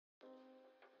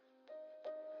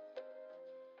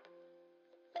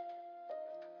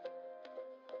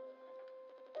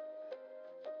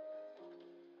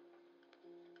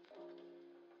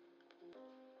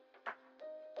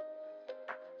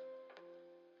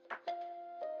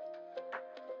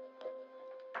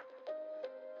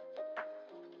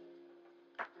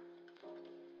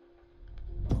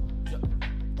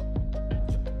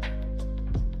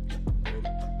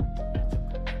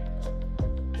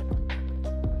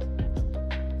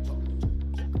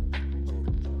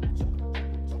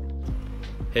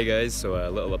Hey guys, so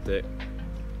a little update.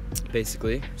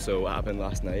 Basically, so what happened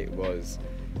last night was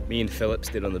me and Philip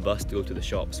stayed on the bus to go to the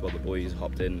shops while the boys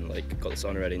hopped in and like got the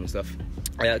sauna ready and stuff.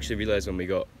 I actually realised when we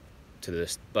got to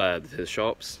the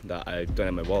shops that I don't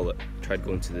have my wallet. Tried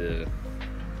going to the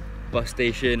bus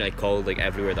station, I called like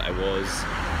everywhere that I was,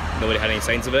 nobody had any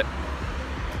signs of it.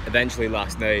 Eventually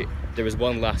last night, there was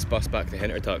one last bus back to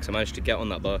Hintertux. I managed to get on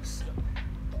that bus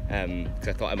because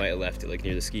I thought I might have left it like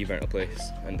near the ski rental place,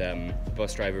 and the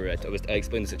bus driver, I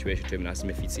explained the situation to him and asked him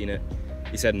if he'd seen it.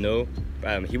 He said no.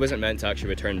 He wasn't meant to actually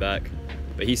return back,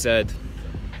 but he said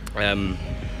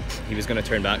he was going to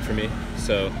turn back for me.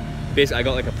 So basically I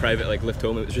got like a private like lift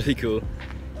home. It was really cool.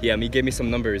 Yeah, he gave me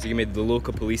some numbers. He gave me the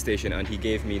local police station and he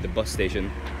gave me the bus station.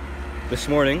 This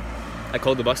morning I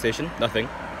called the bus station, nothing.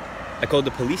 I called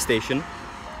the police station,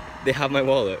 they have my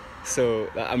wallet. So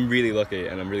I'm really lucky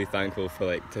and I'm really thankful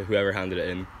for to whoever handed it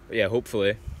in. But yeah,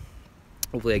 hopefully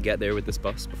I get there with this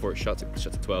bus before it shuts. It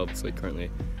shuts at 12. It's like currently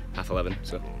 11:30,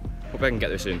 so hope I can get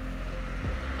there soon.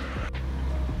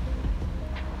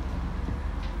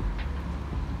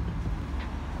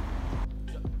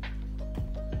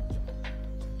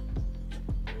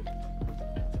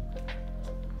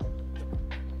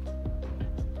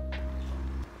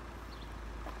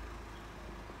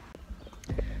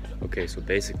 Okay, so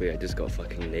basically I just got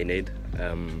fucking nay-nayed.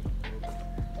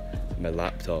 My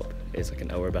laptop is like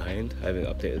an hour behind. I haven't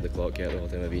updated the clock yet the whole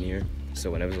time I've been here.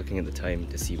 So when I was looking at the time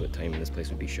to see what time this place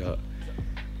would be shut,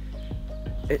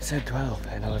 it said 12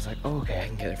 and I was like, oh, okay, I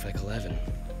can get there for like 11.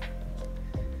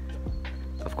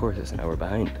 Of course it's an hour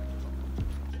behind.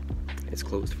 It's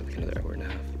closed for like another hour and a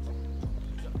half.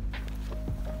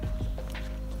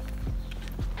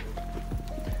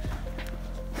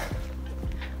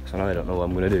 So now I don't know what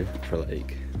I'm gonna do for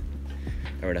like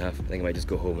an hour and a half. I think I might just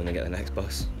go home and then get the next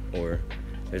bus, or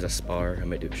there's a spar, I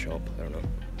might do a shop, I don't know.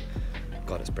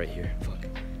 God, it's bright here, fuck.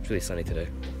 It's really sunny today.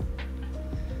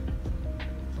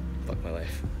 Fuck my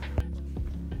life.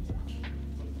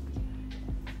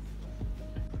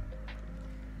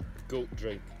 Go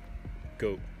drink,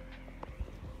 go.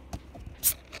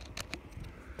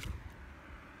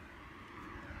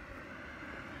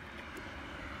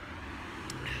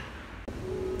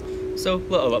 So,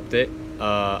 little update.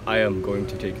 I am going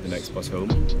to take the next bus home.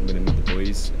 I'm going to meet the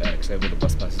boys because I have all the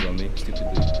bus passes on me,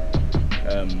 stupidly.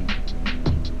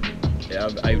 Yeah,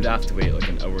 I would have to wait like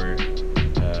an hour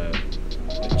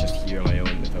just here on my own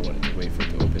if I wanted to wait for it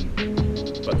to open.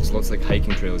 But there's lots of like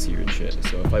hiking trails here and shit.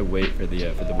 So if I wait for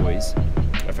the boys,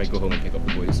 or if I go home and pick up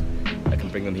the boys, I can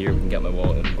bring them here. We can get my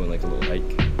wallet and go on like a little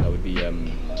hike. That would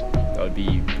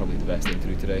be probably the best thing to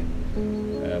do today.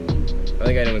 I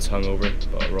think anyone's hungover,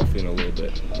 but we're all feeling a little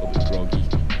bit groggy.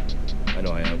 I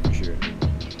know I am for sure.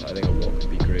 I think a walk would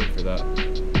be great for that.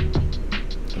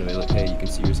 Anyway, look, hey, you can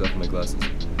see yourself in my glasses.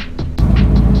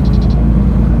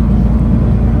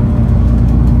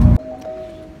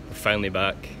 We're finally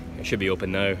back. It should be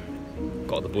open now.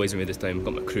 Got all the boys with me this time.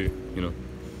 Got my crew, you know,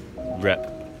 rep.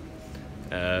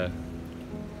 I'm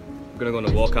gonna go on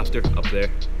a walk after up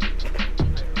there.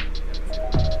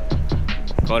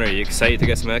 Connor, are you excited to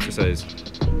get some exercise?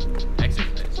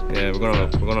 Exercise? Yeah, we're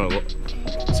going on a walk.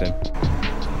 Same.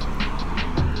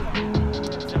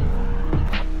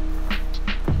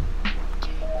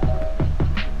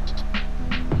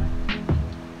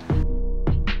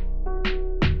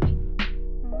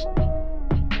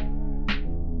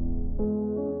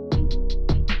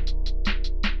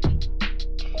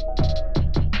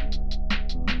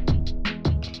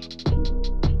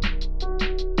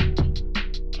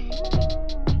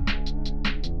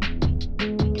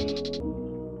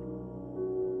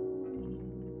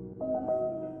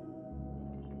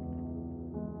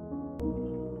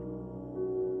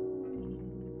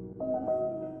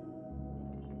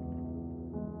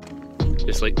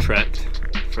 Just like trekked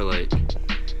for like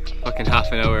fucking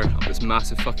half an hour up this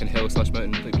massive fucking hill /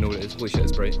 mountain. I don't even know what it is. Holy shit,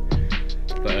 it's bright.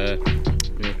 But yeah,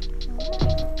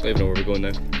 don't even know where we're going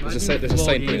now. There's a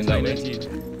sign pointing that way.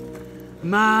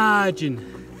 Imagine.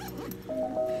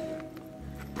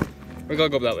 We're gonna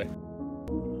go up that way.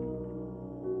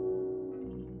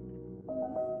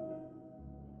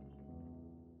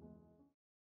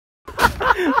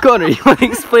 Connor, you want to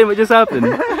explain what just happened?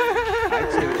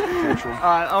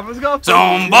 I was going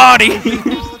Somebody!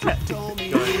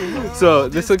 So,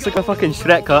 this looks like a fucking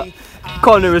Shrek cut.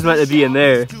 Connor was meant to be in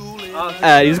there.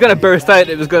 He was gonna burst out,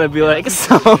 it was gonna be like,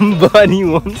 somebody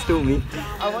once told me.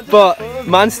 But,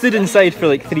 man stood inside for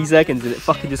like 3 seconds and it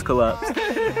fucking just collapsed.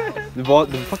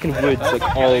 The fucking wood's like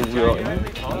all rotten.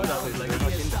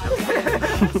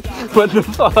 What the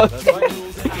fuck?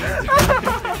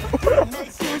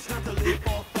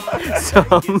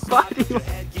 Somebody.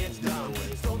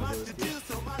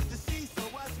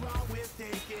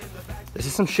 This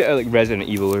is some shit out like Resident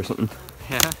Evil or something.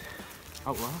 Yeah.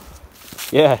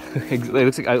 Outlast? Yeah, it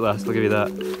looks like Outlast, I'll give you that.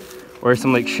 Or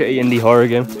some like shitty indie horror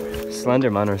game.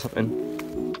 Slender Man or something.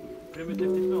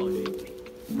 Primitive technology.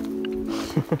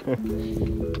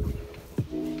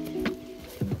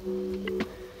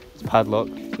 It's padlock.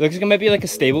 It looks like it might be like a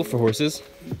stable for horses.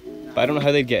 But I don't know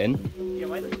how they'd get in. Yeah,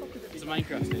 why the fuck is it? It's a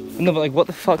Minecraft stable. No, but like what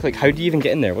the fuck? Like how do you even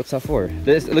get in there? What's that for? It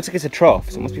looks like it's a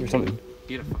trough, so it must be for something.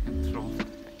 Get a fucking troll.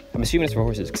 I'm assuming it's for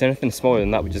horses, because anything smaller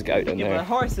than that would just get out down Yeah, there. but a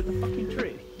horse at the fucking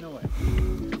tree. No way.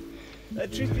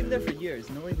 That tree's been there for years.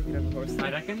 No way they could have a horse I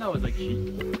there. reckon that was like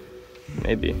sheep.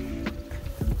 Maybe.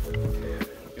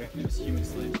 Okay, it was human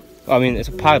slave. I mean, it's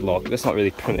a padlock, that's not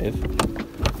really primitive.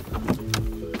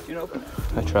 You know,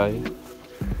 I try.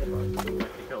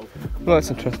 Well, that's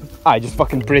interesting. I just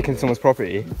fucking break into someone's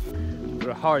property. For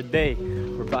a hard day,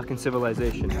 we're back in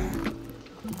civilization.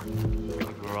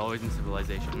 We're always in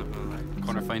civilization, not gonna lie.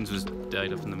 Connor Fines was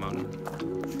died up in the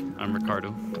mountain. I'm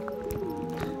Ricardo.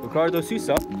 Ricardo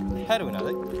Sousa. Heroin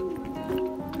addict.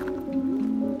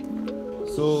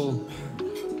 So,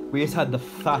 we just had the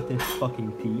fattest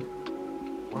fucking tea.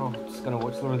 We're just gonna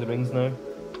watch Lord of the Rings now.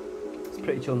 It's a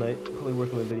pretty chill night. Probably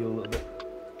work on my video a little bit.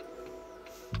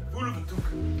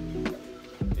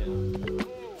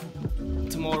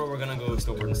 Tomorrow we're gonna go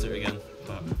snowboarding again,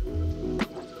 but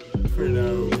for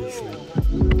now we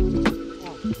sleep.